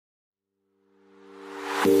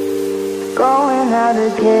Going out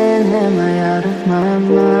again, am I out of my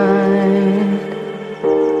mind?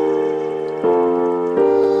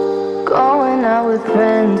 Going out with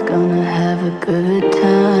friends, gonna have a good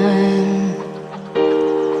time.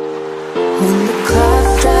 When the clock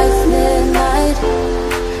strikes midnight,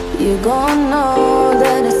 you're gonna know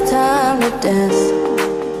that it's time to dance.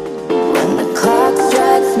 When the clock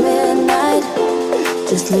strikes midnight,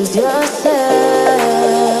 just lose yourself.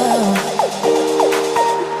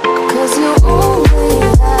 'Cause you only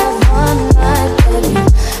have one night, baby.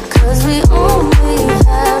 'Cause we only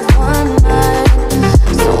have one night.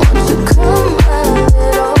 So won't you come a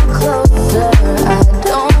little closer? I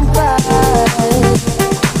don't bite.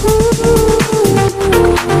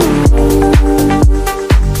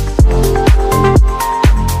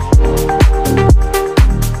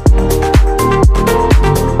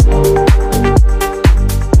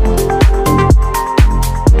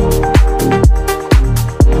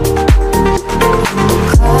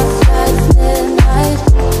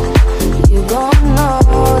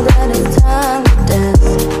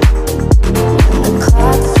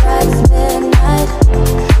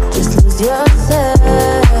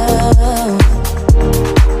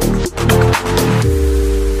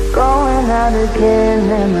 Again,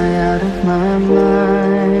 am I out of my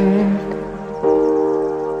mind?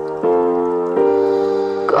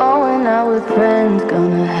 Going out with friends,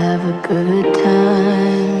 gonna have a good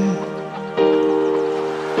time.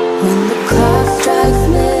 When the clock strikes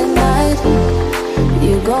midnight,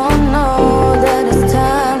 you're gonna know that it's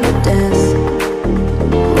time to dance.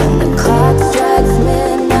 When the clock strikes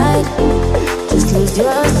midnight, just lose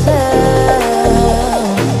yourself.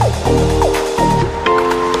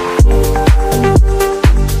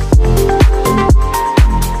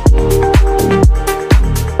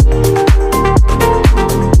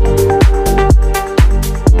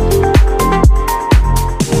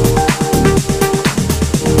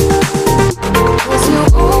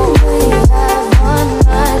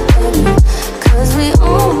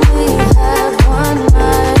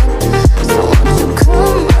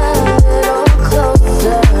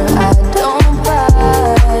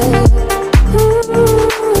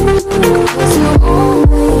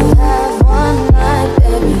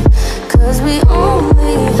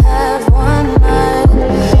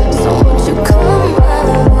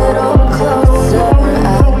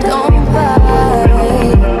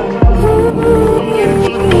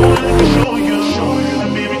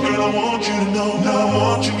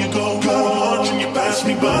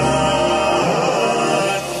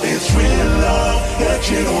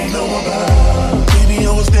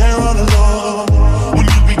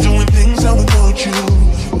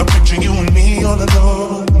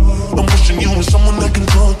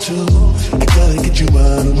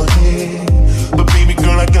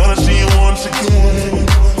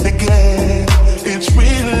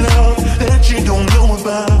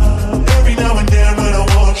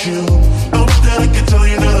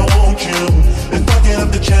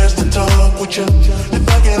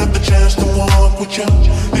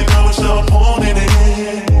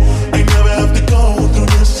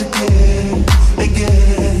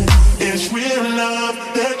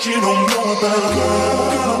 You don't know about.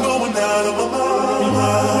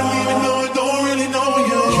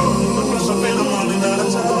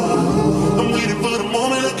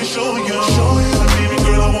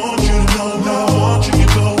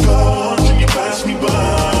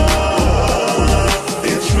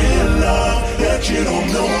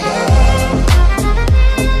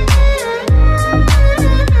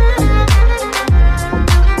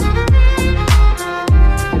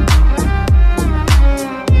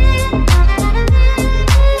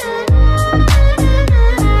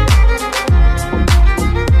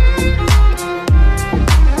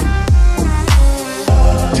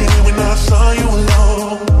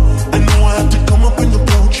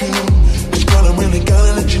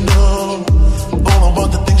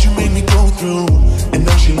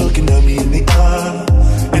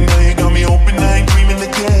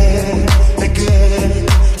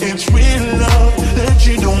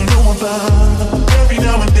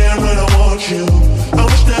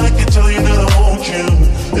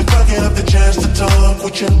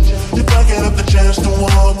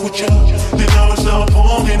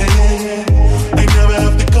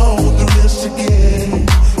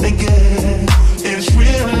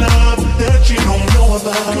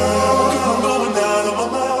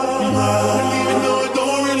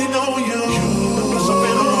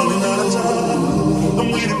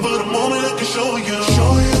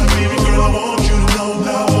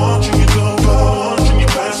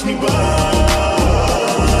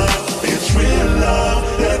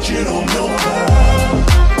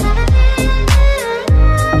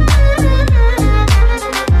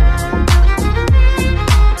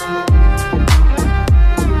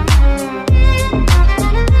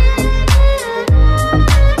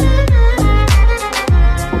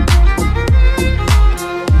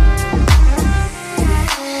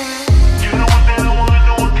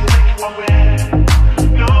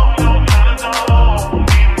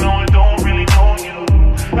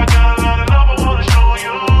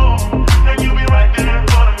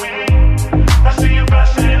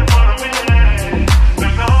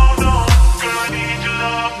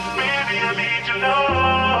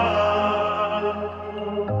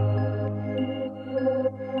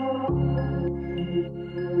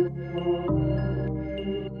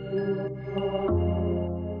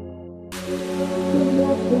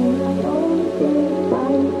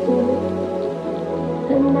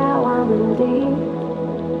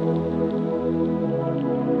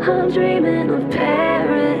 I'm dreaming of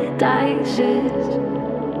paradises,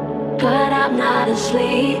 but I'm not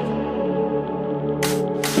asleep.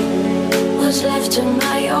 Was left to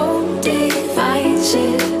my own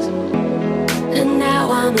devices, and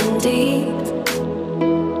now I'm in deep.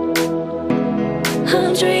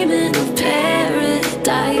 I'm dreaming of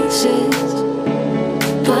paradises,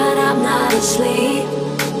 but I'm not asleep.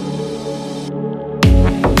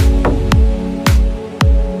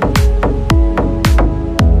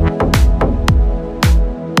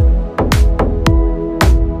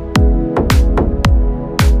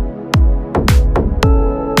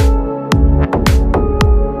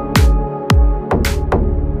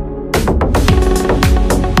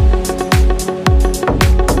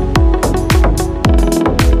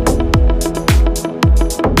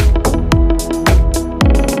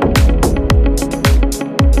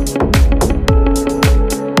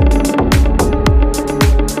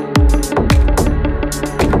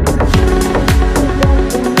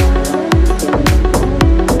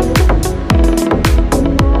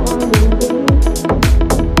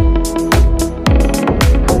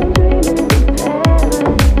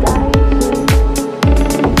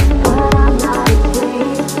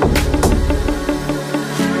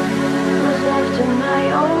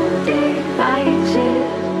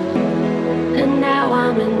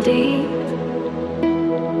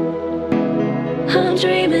 I'm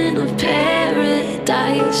dreaming of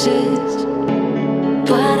paradises,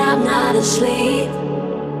 but I'm not asleep.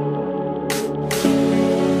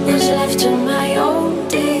 Was left to my own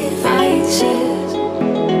devices,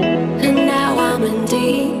 and now I'm in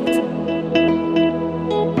deep.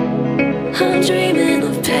 I'm dreaming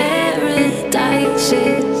of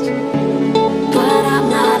paradises, but I'm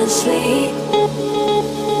not asleep.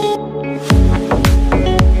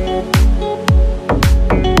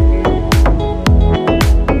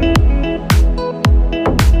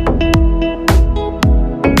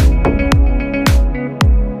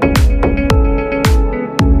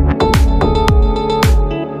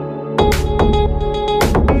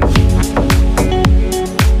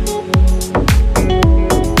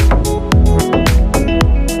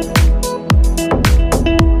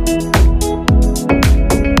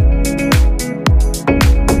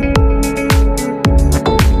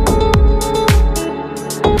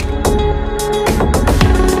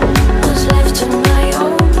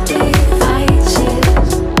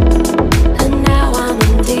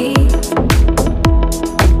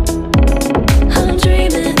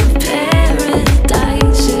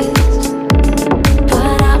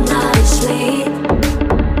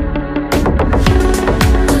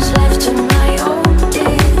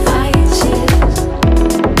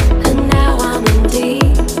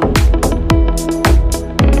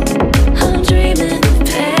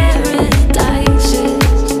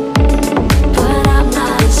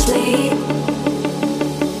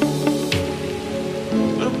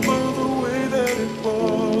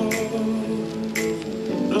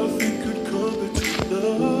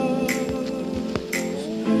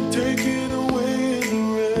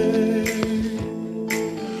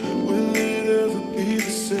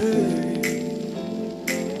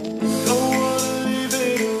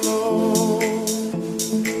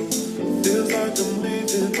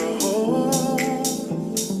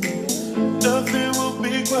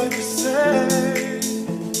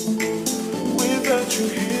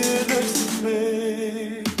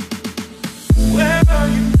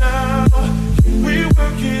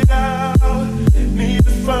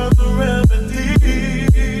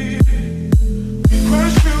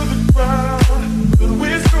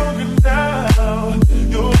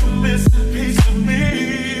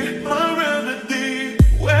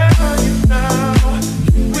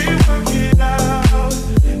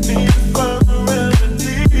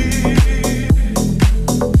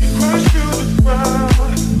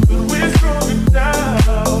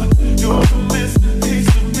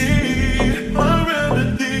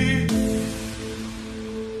 Remedy.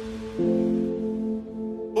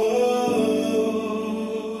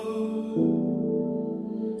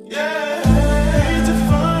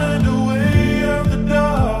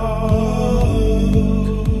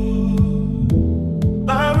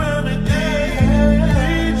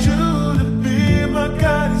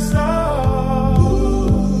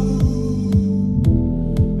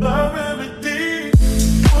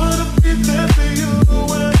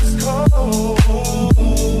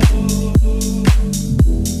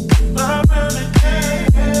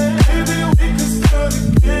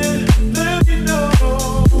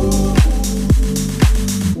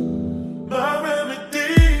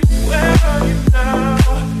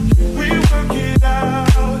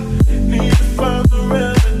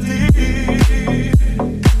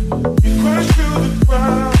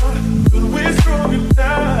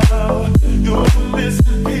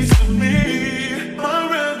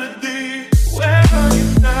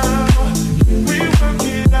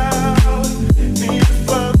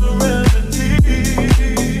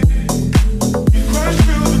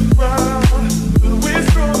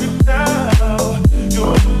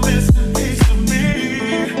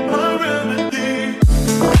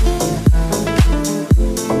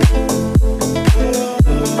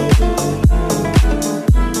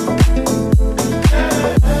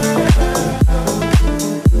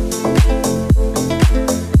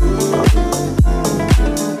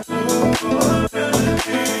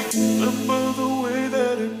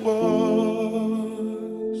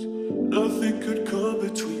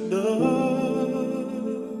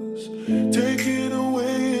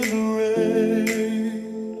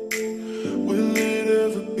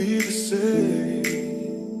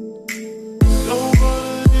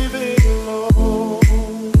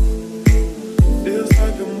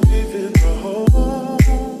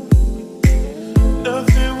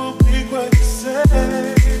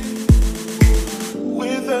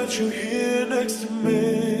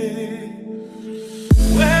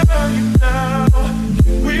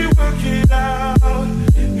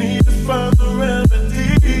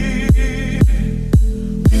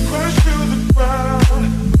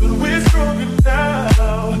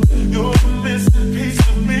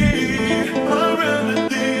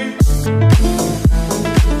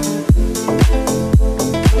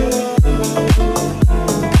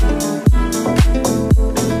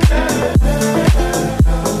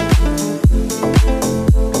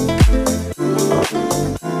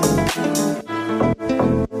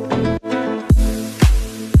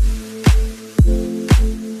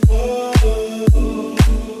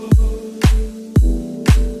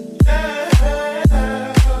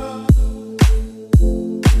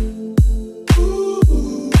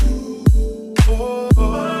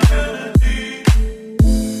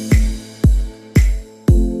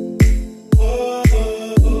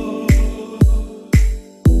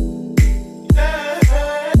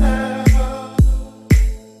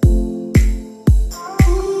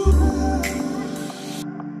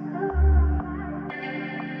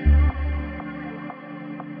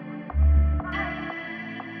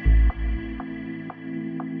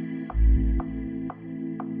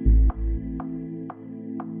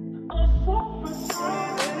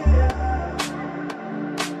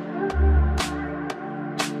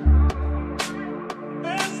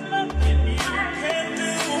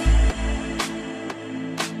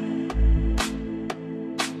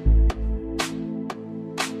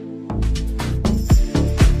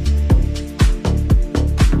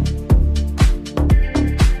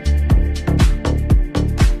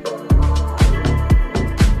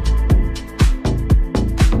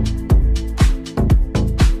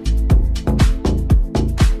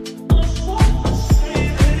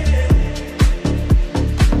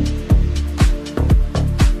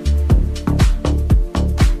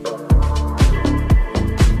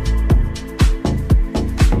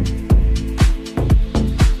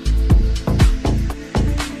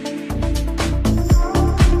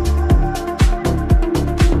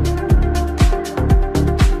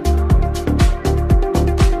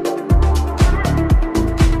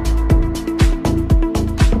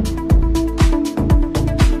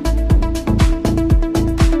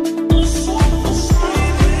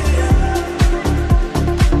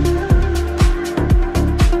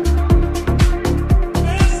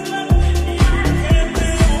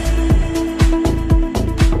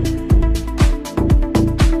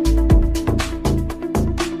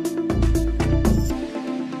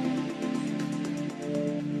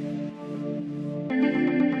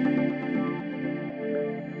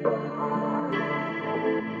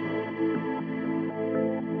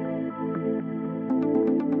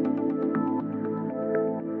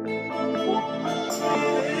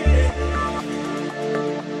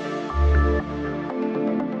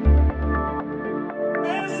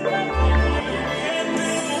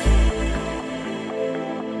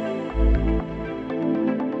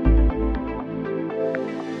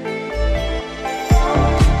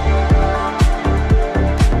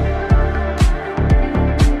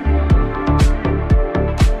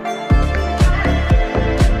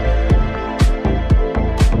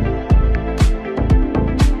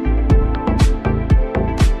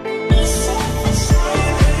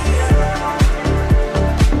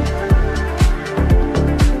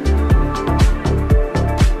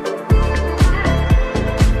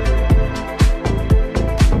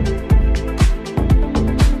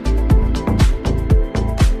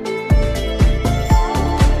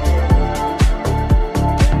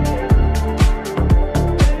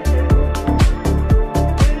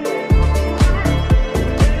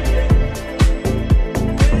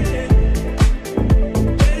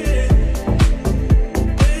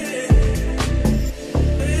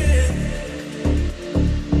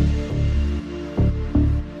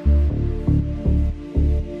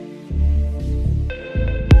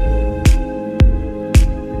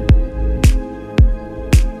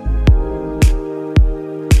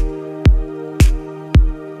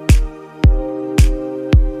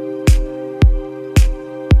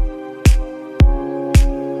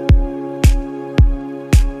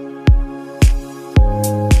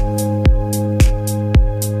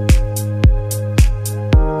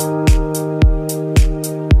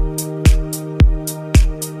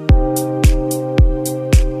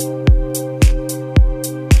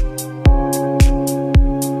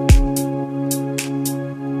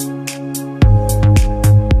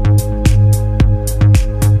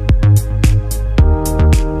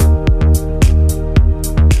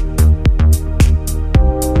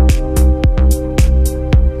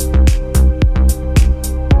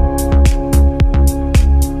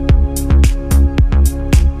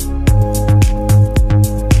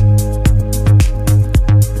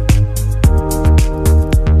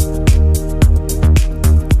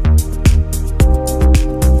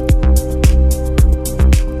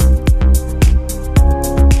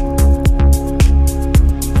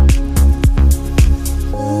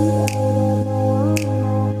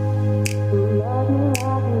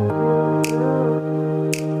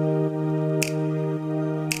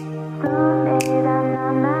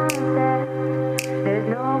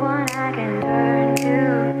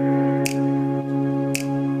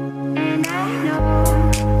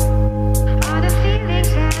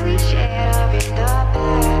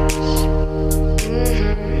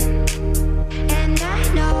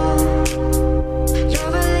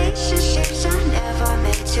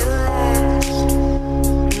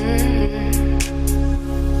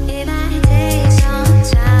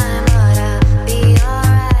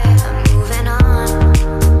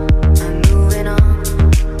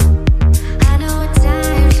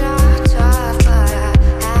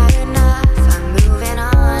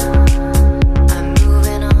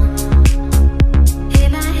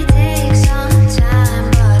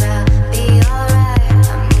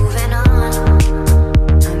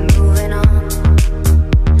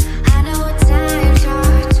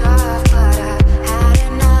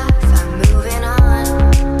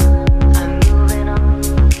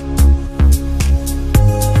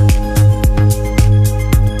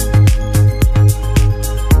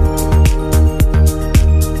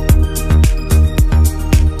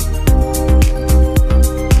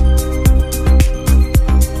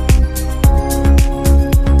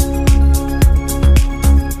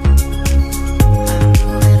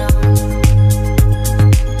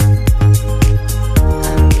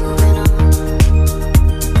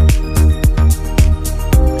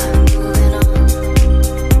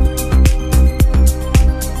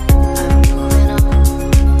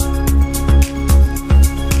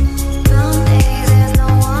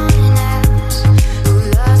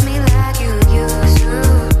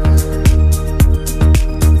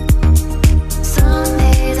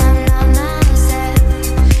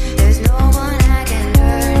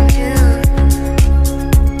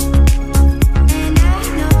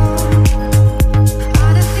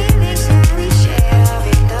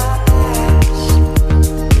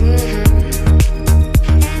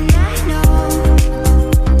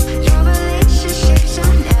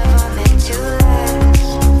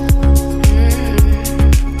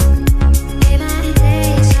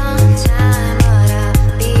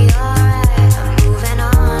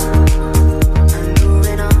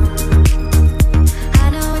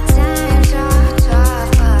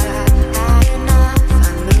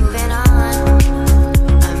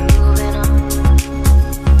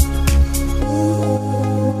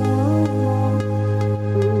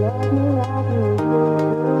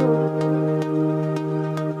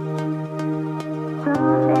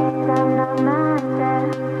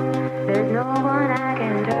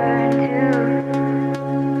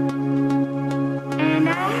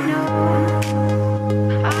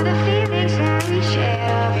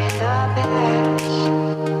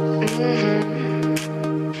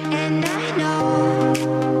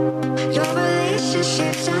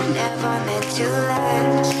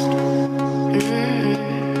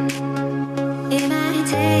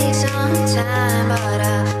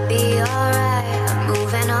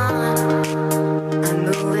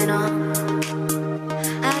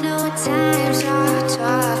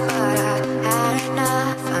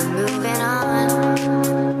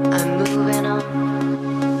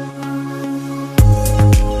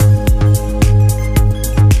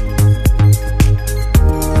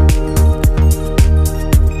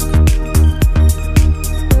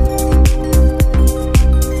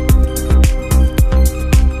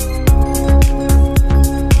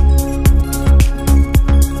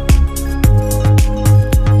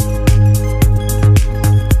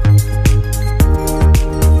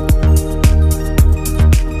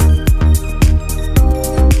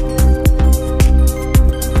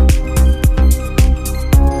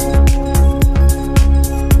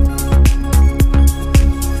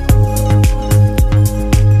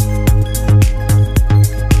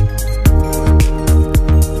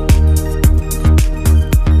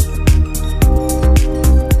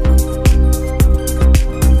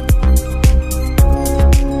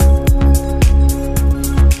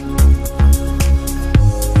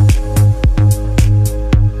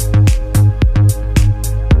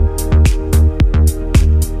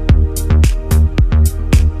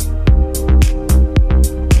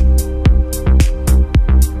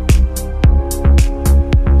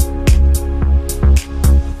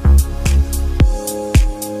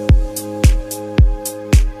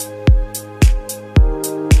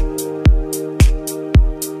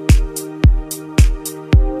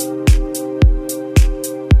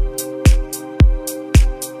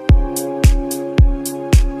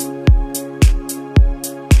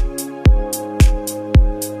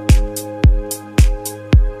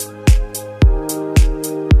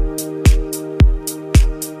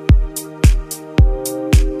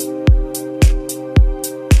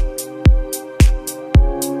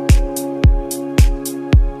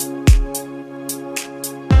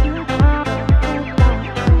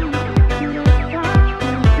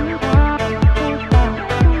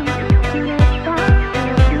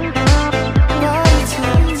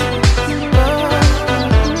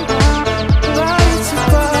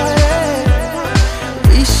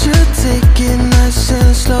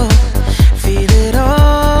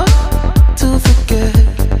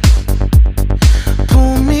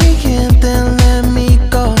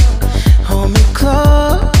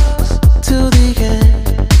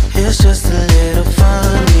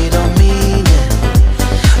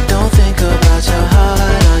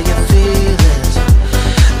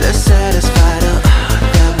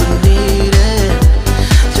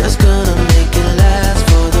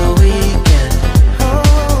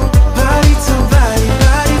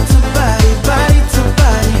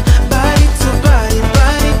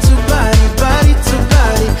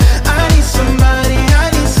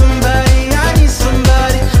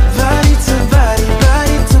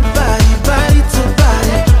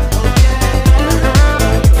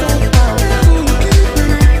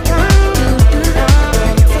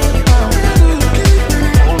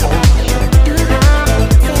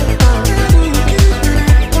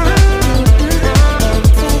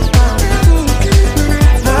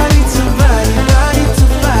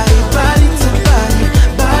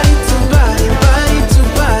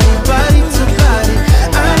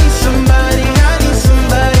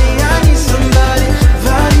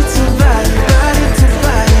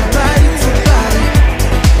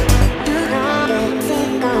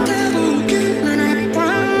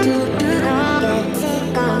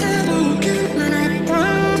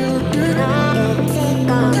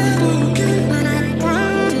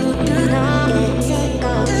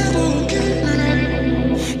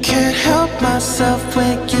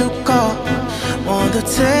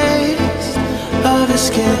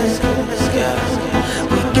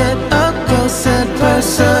 said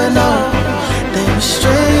personal. They were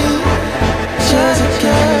strangers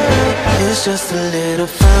again. It's just a little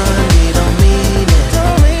fun, we don't mean it.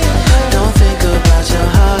 Don't think about your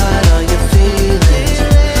heart or your feelings.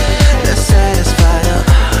 Let's satisfy the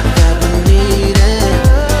that we need it.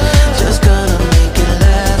 Just gonna make it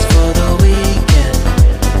last for the weekend.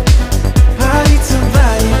 Body to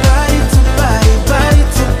body, body to body, body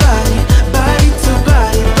to body, body to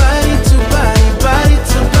body, body to body, body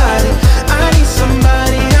to body. I need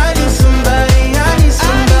somebody, I need somebody, I need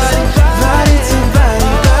somebody. Body to body,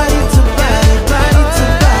 body to body, body to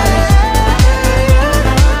body.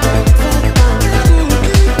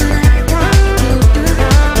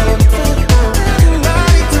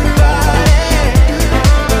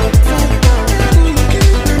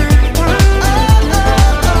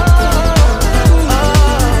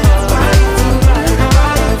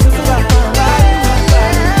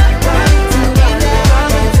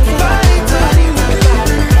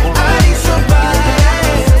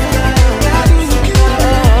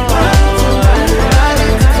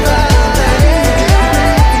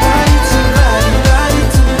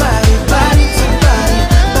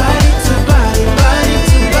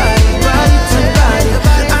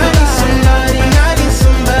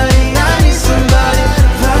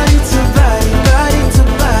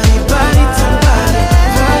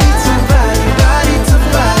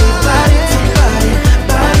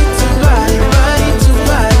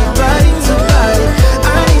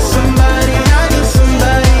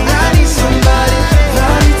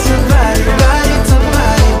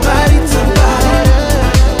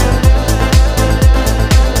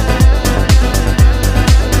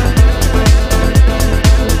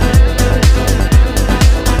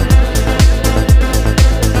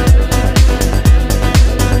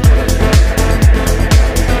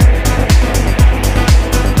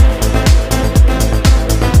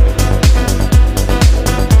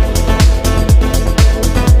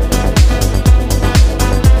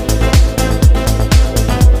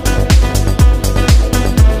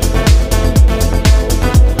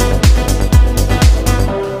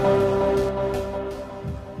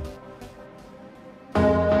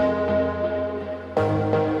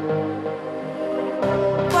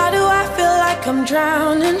 I'm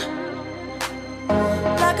drowning,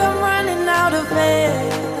 like I'm running out of air.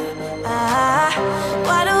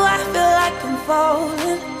 Why do I feel like I'm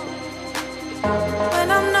falling when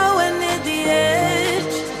I'm nowhere near the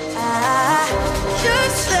edge?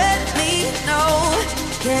 Just let me know,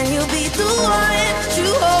 can you be the one to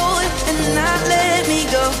hold and not let me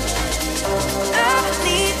go? I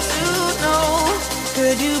need to know,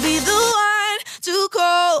 could you be the one to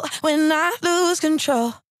call when I lose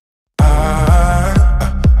control?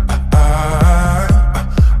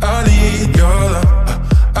 I need your love.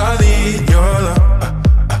 I need your love.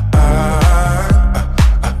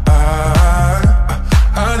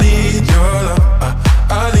 I need your love. I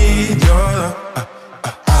need your love.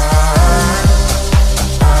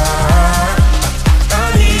 I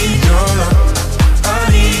need your love. I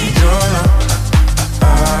need your love.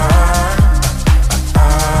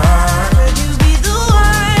 Could you be the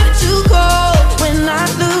one to call when I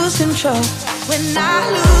lose control? When I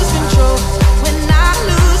lose control, when I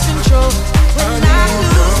lose control, when I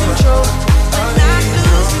lose control, when I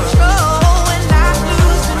lose control, when I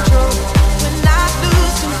lose control, when I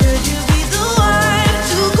lose control. Could you be the one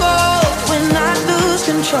to call when I lose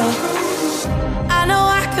control? I know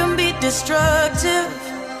I can be destructive,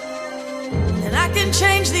 and I can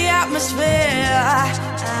change the atmosphere.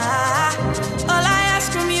 All I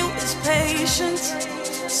ask from you is patience.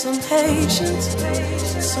 Some patience,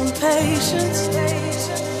 some patience.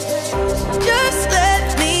 Just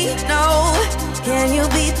let me know, can you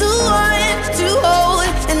be the one to hold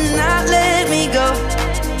and not let me go?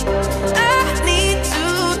 I need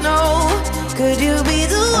to know, could you be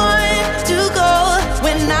the one to go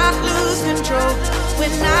when I lose control? When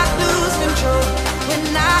I lose control,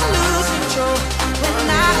 when I lose control, when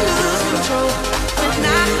I lose control, when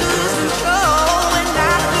I lose control, when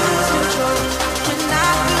I lose control, when I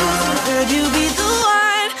lose control. Could you be the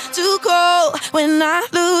one to call when I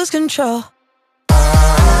lose control?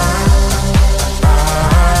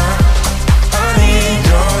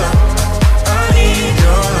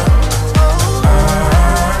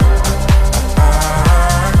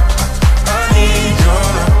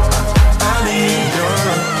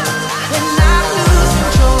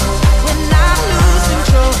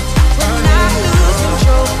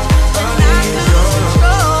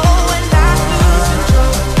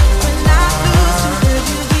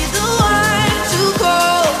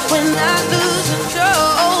 When I lose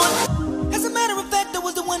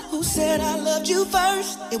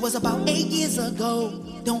years ago.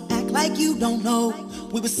 Don't act like you don't know.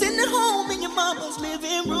 We were sitting at home in your mama's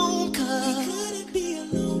living room, cause we couldn't be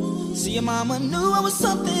alone. See, your mama knew I was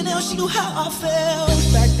something else. She knew how I felt.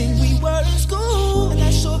 Back then we were in school, and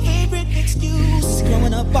that's your favorite excuse.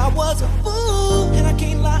 Growing up I was a fool, and I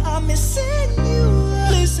can't lie, I'm missing you.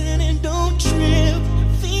 Listen and don't trip.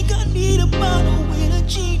 Think I need a bottle with a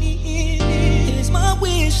genie in it. Here's my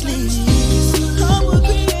wish list. I will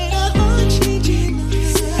create a heart-changing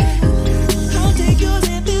life. I'll take yours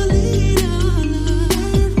and fill it up.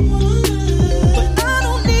 But I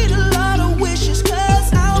don't need a lot of wishes,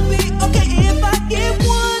 cause I'll be okay if I get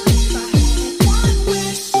one. If I had one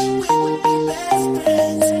wish, we would be best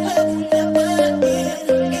friends. Love would never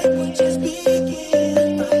end, it would just begin.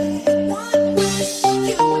 If I had one wish,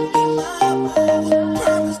 you would be my boo.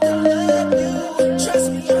 Promise to love you, trust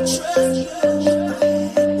me, I trust you. If I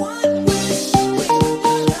had one wish, we would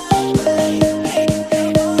be loved, baby.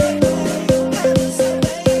 Ain't no other way, heaven sent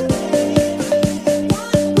baby. If I had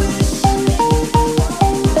one wish,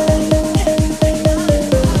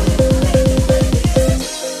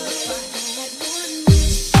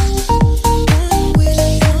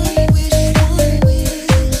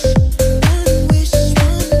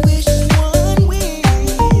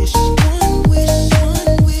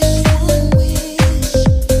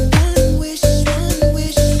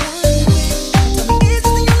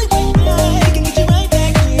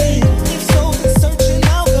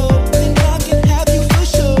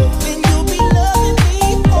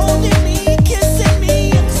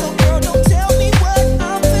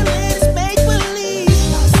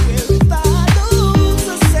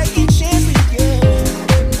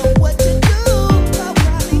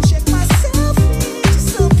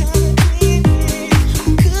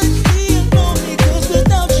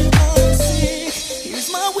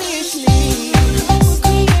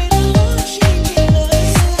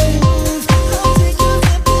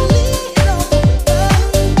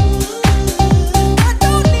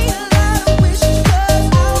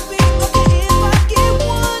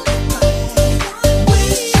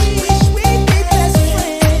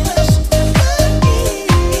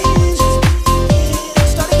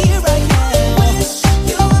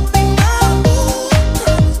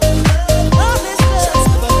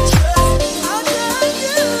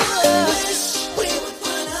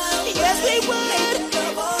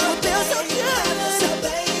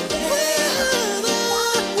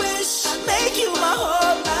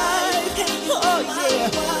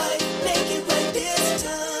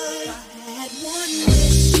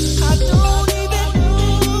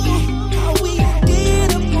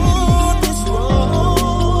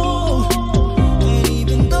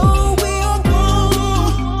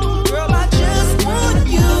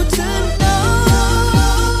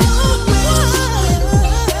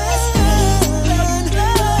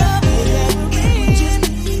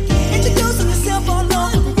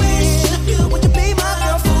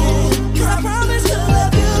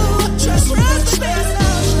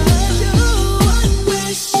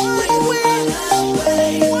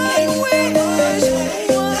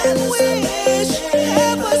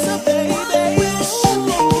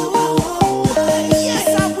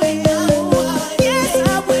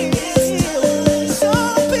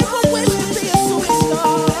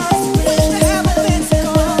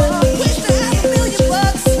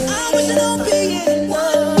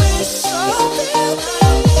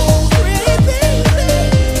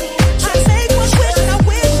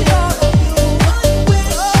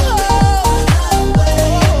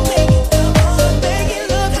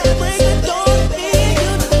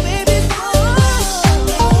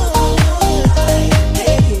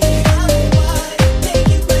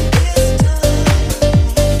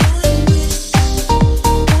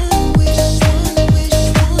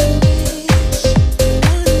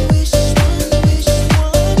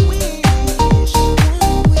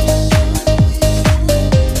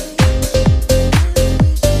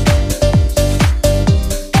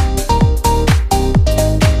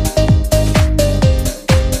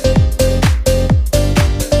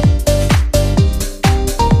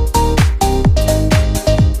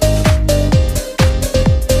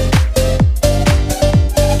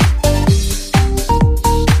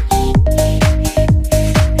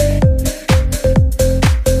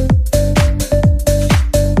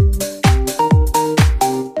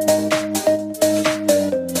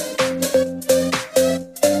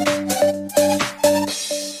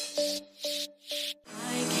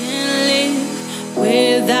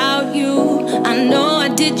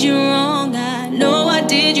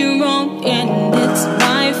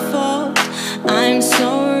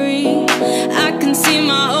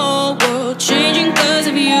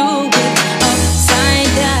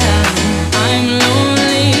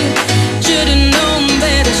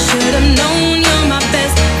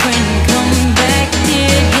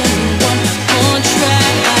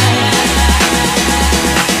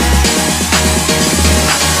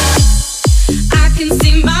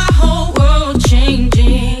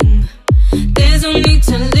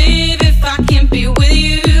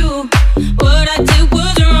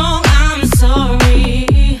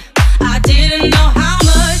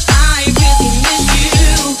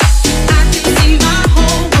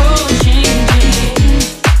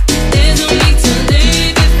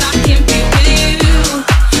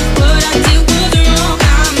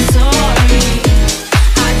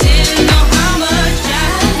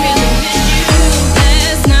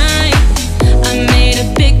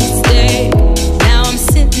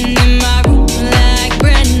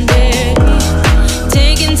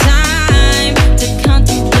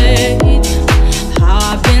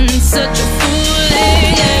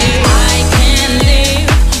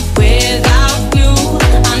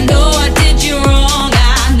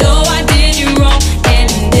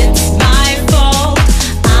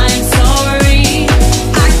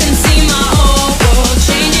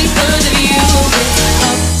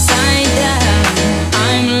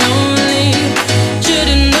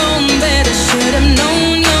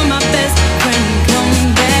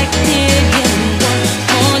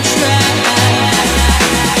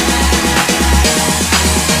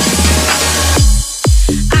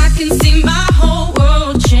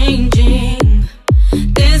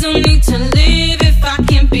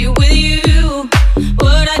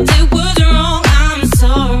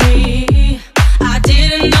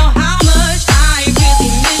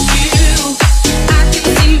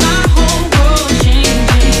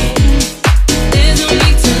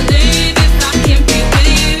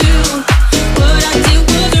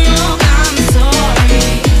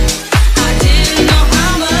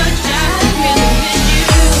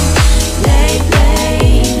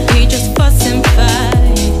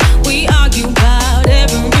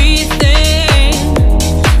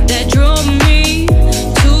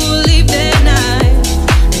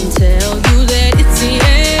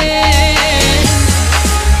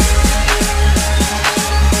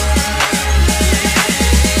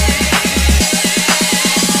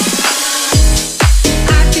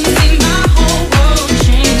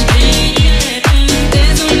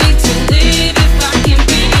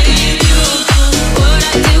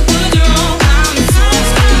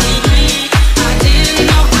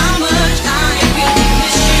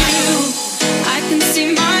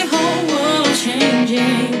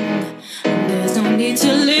 need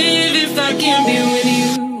to live if I can't be with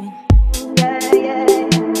you.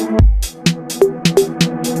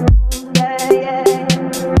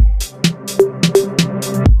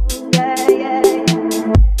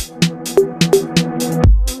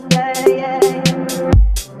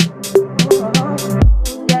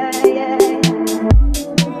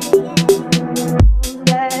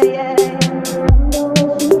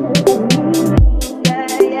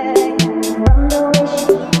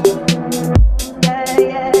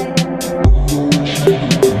 Yeah.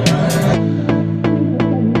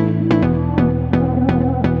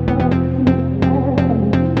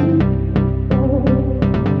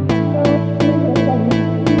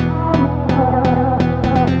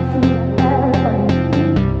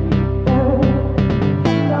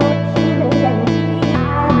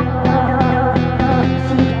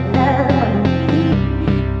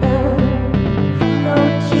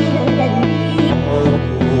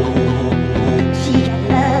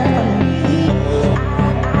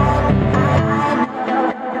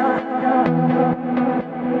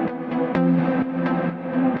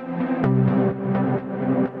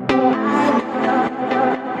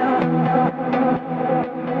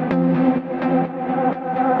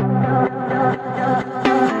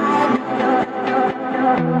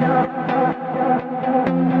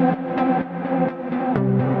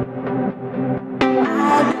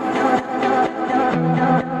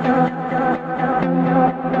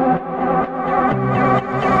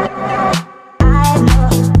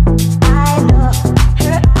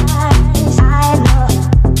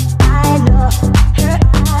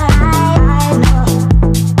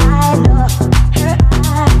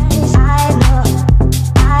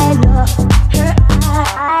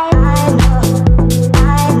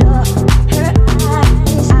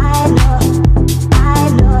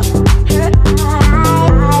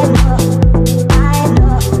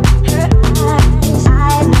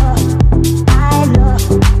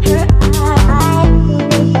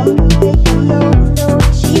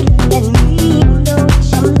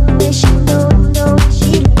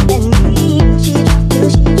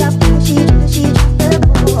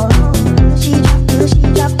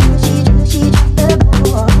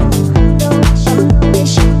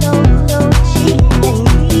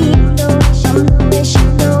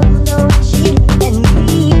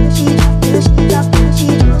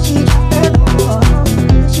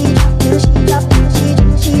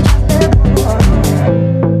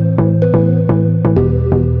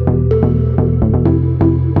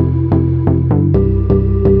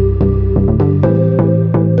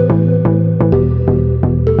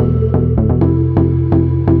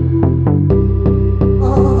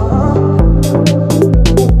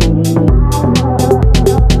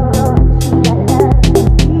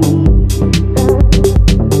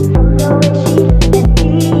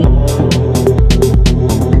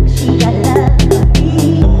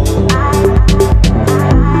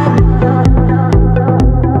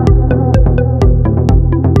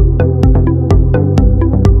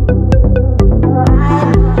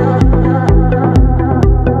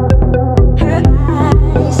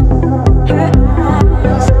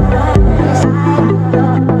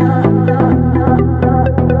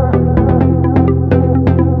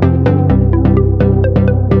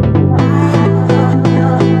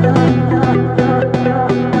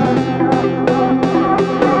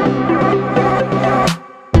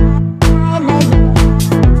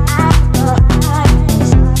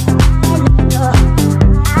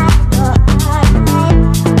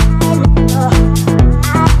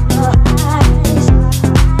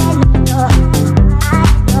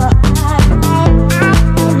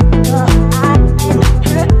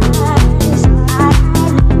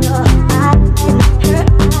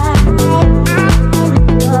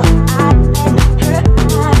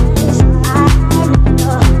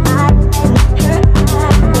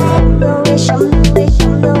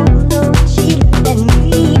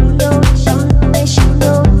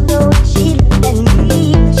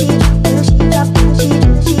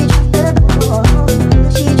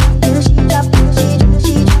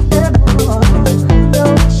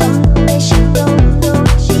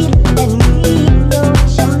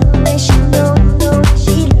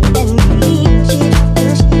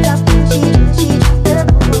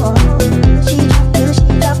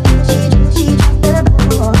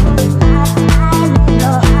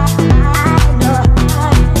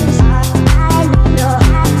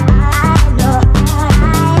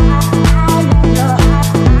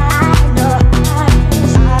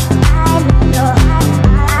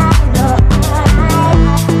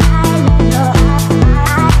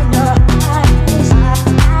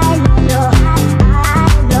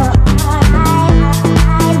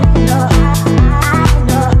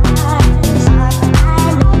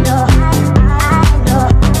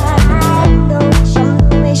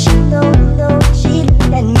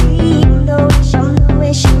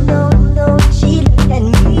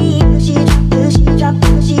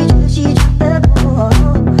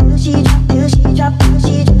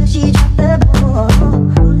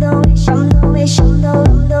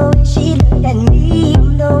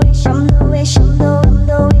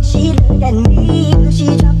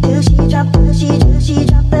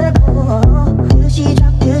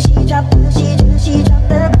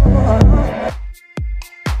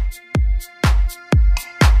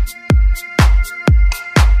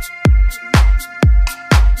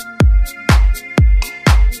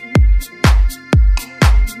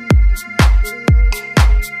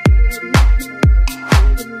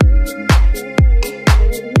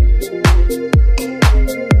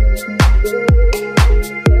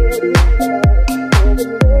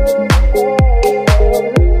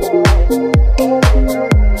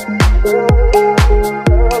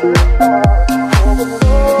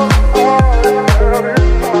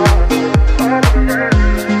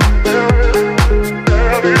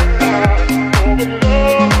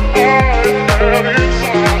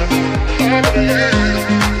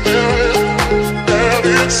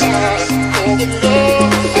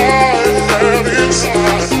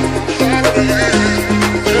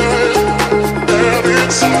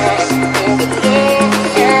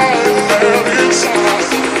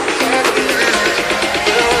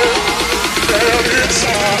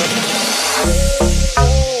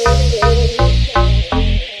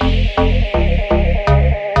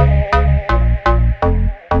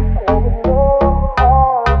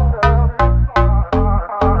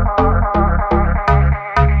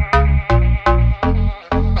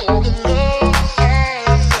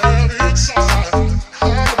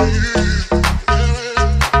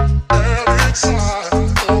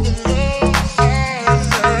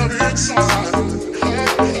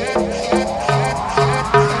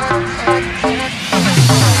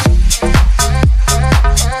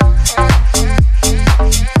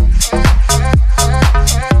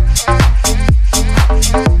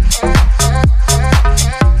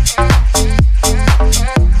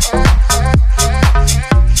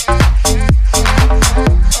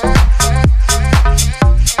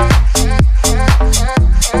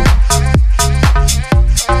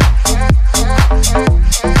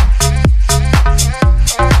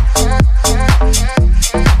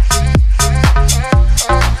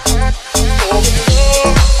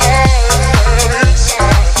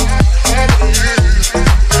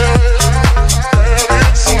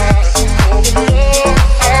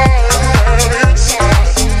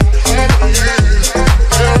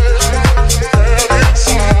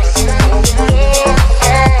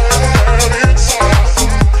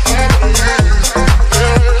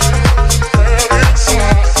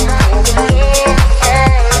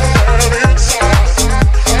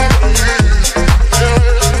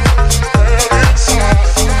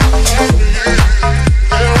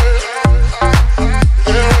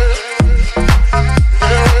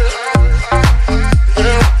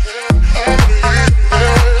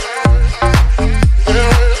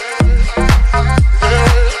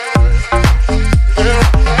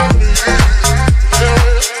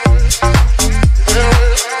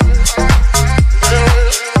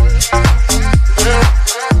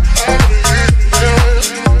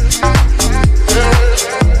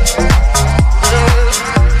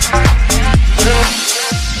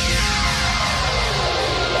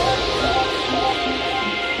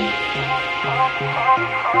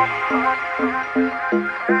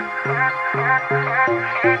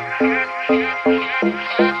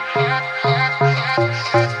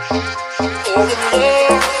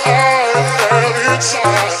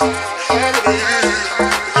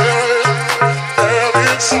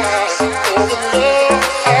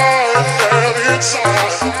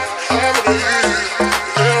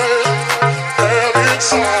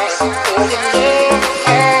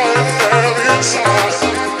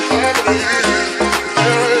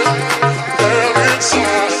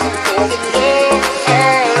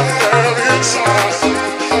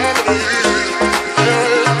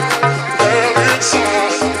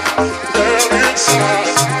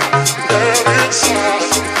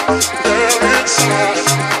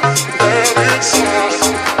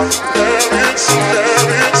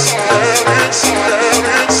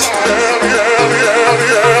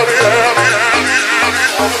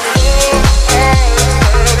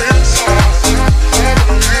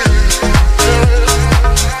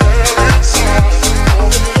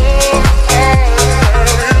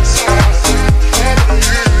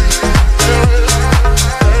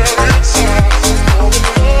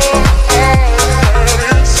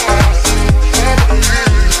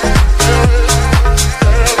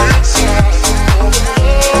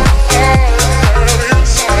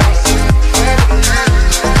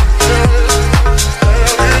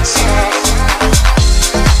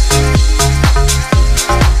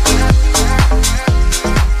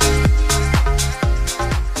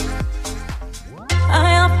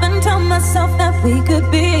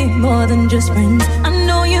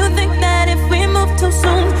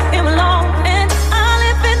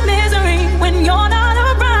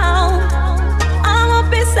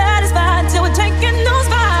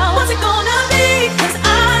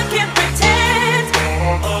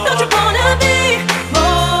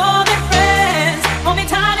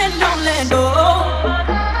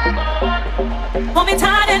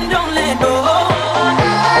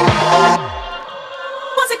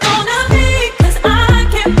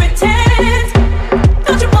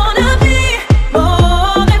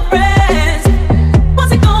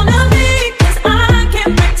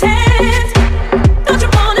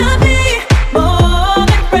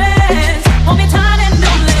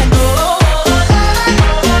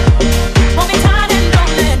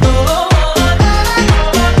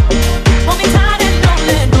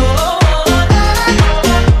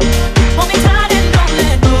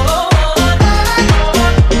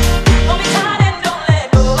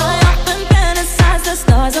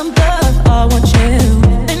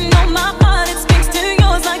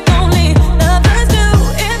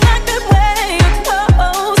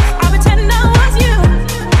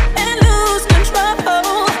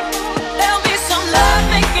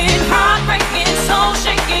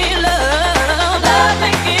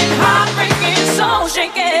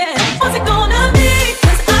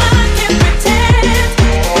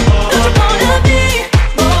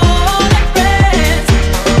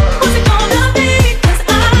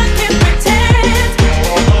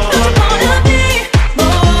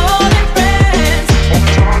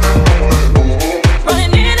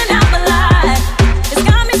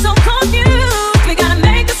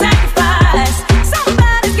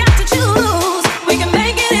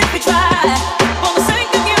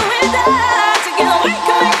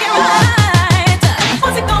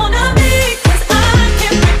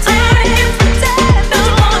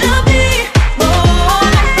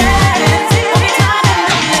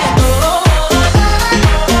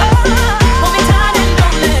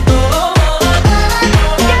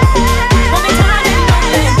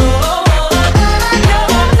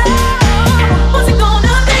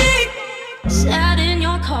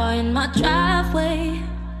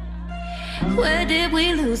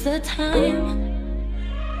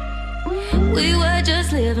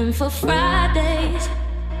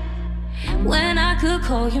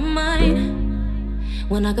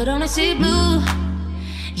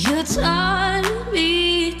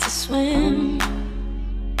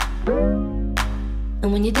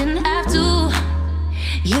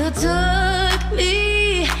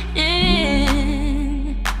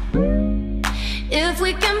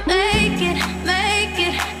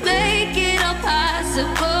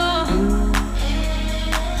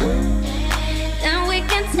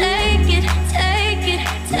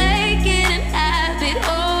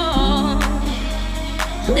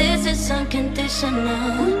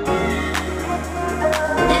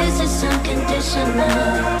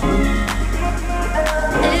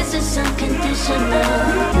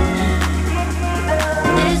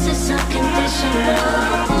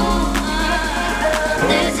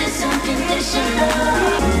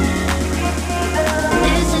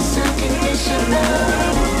 This is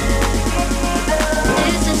unconditional.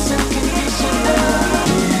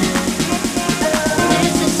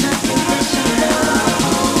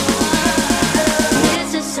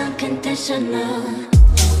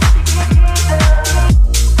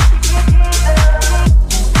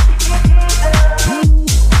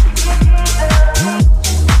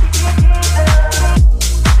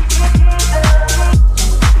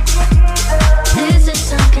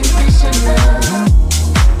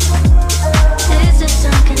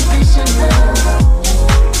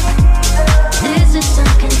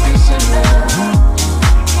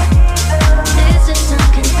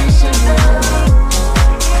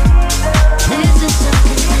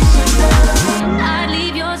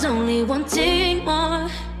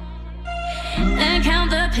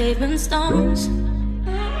 pavement stones.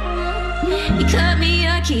 You cut me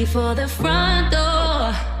a key for the front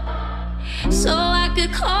door, so I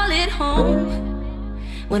could call it home.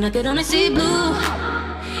 When I could only see blue,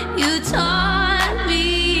 you taught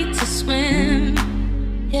me to swim,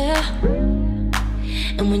 yeah.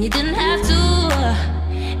 And when you didn't have to,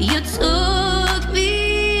 you took me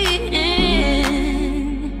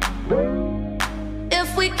in.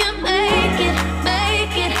 If we can make it,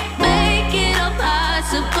 make it, make it all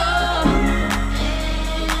possible,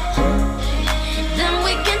 then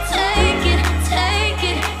we can take it, take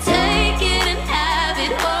it, take it and have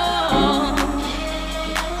it all.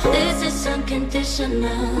 This is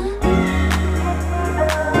unconditional.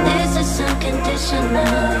 This is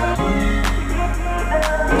unconditional.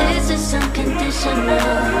 This is unconditional.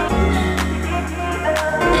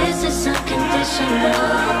 This is unconditional.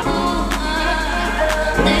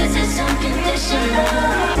 This is unconditional.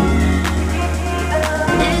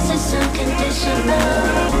 This is unconditional.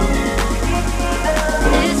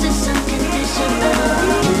 This is unconditional.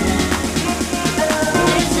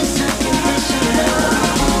 This is unconditional.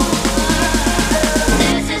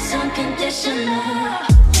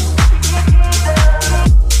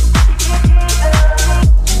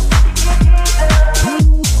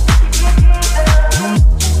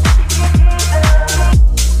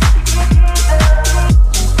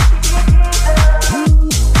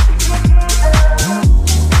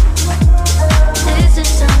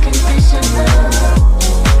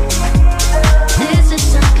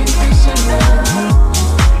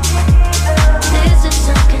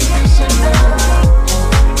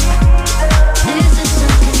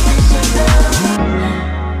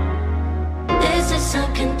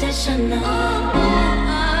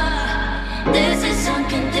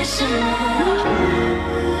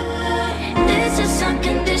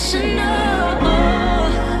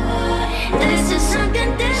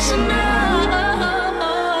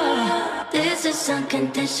 This is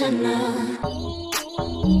unconditional.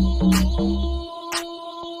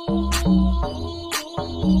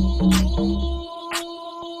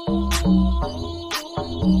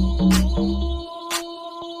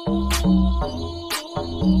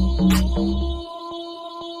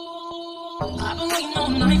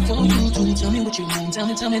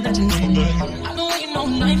 Tell me that you need me. I've been waiting all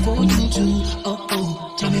night for you to,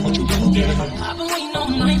 tell me what you want, yeah. I've been waiting all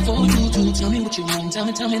night for you to, tell me what you want, tell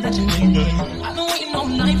me that you need me. I've been waiting all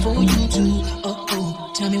night for you to,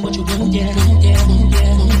 tell me what you want, yeah, I've been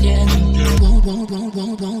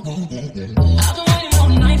waiting all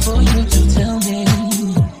night for you to tell me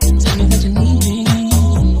that you need me,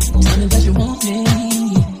 tell me that you want me.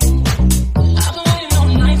 I've been waiting all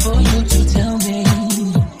night for you to tell me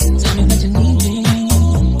that you need me.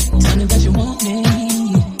 Tell me that you want me.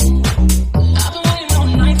 I've been waiting all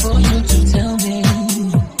night for you to tell me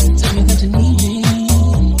that you need me.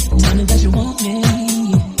 Tell me that you want me.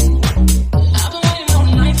 I've been waiting all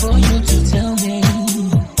night for you to tell me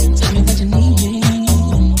that you need me.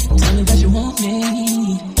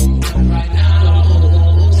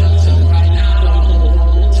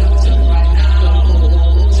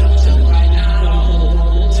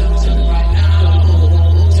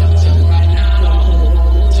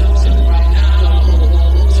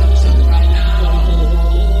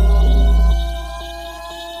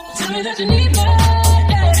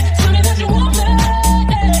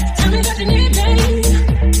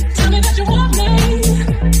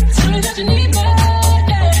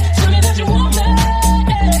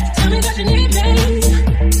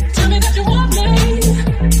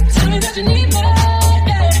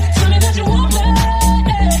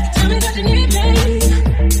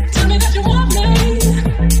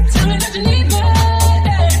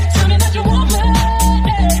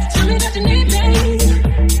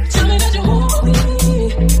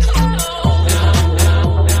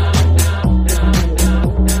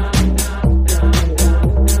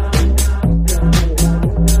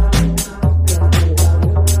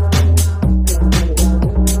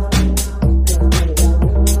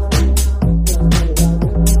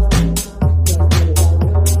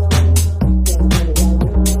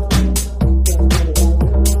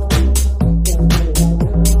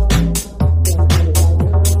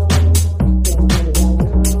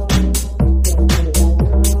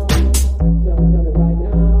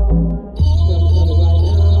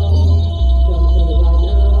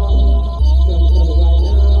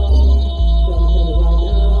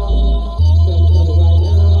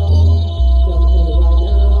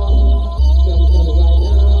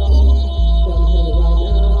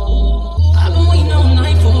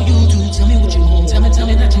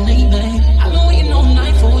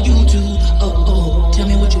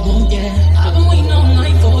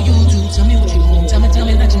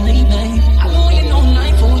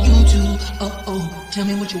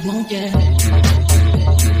 me what you want, yeah.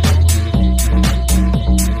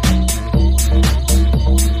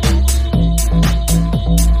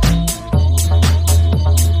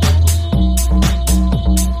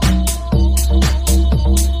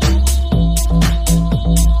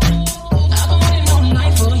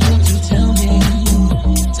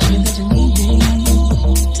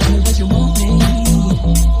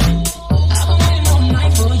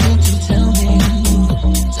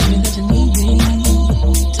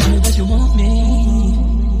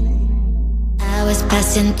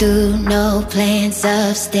 Through no plans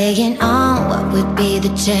of staying on. What would be the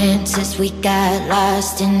chances we got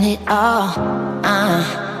lost in it all?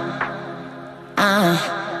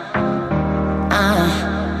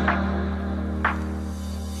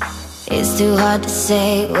 It's too hard to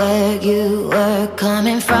say where you were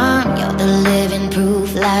coming from. You're the living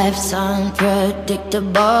proof life's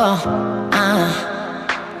unpredictable.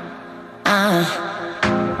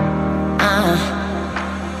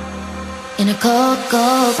 In a cold,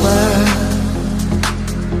 cold world,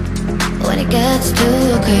 when it gets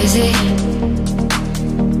too crazy,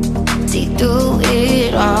 see through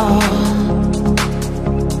it all.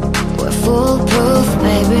 We're foolproof,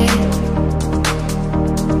 baby.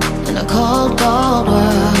 In a cold, cold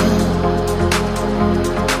world,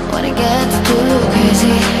 when it gets too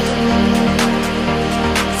crazy,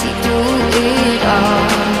 see through it all.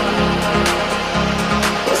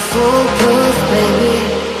 We're foolproof, baby.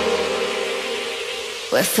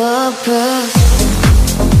 We're foolproof.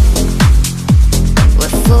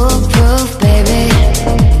 We're foolproof, baby.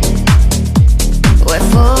 We're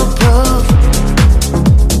foolproof.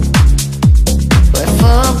 We're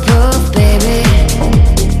foolproof, baby.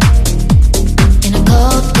 In a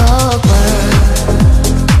cold, cold world,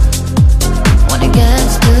 when it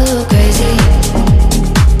gets too crazy,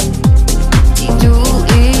 see through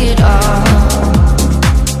it all.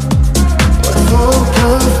 We're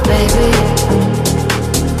foolproof, baby.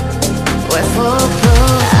 We're foolproof.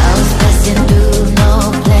 I was passing through, no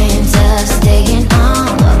plans of staying on.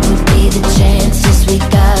 What would be the chances we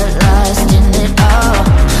got lost in it all?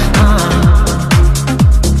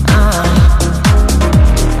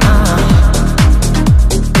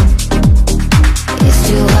 It's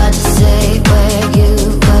too hard to say where you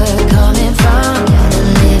were coming from. You're the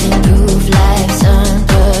living proof life's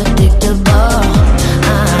unpredictable.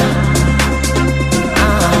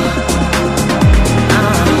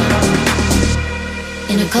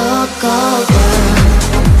 In a cold, cold world,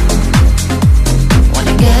 when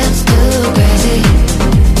it gets too crazy,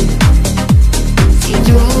 see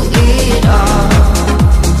through it all.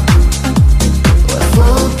 We're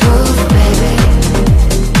foolproof, baby.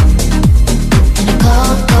 In a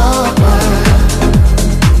cold, cold world,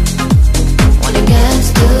 when it gets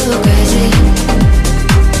too crazy,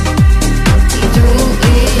 see through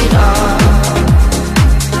it all.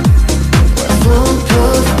 We're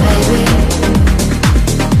foolproof, baby.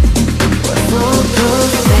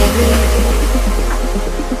 Foolproof, baby.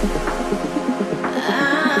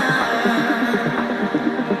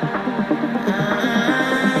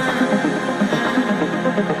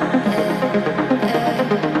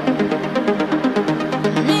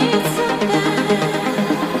 Need something,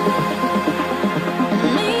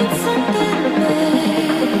 need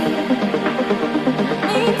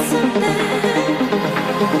something.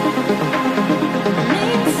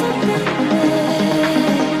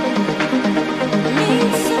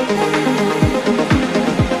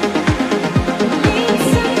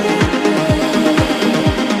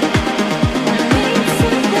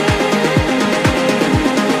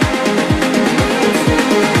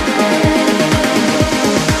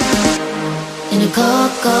 In a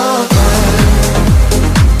cold, cold world,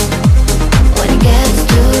 when it gets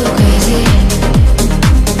too crazy,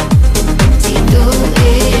 see through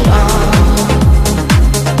it all.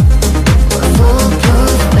 We're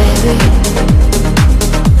foolproof, baby.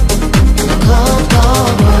 In a cold,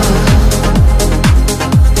 cold world,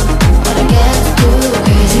 when it gets too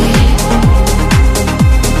crazy,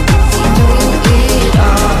 see through it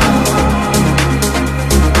all.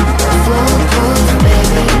 We're foolproof,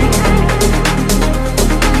 baby.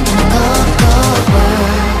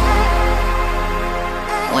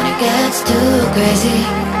 When it gets too crazy,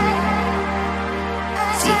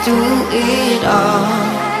 see through it all.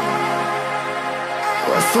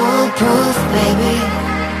 We're foolproof, baby.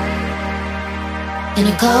 In a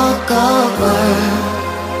cold, cold world,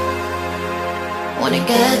 when it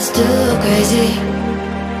gets too crazy,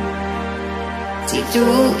 see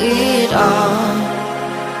through it all.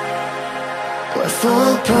 We're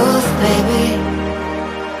foolproof, baby.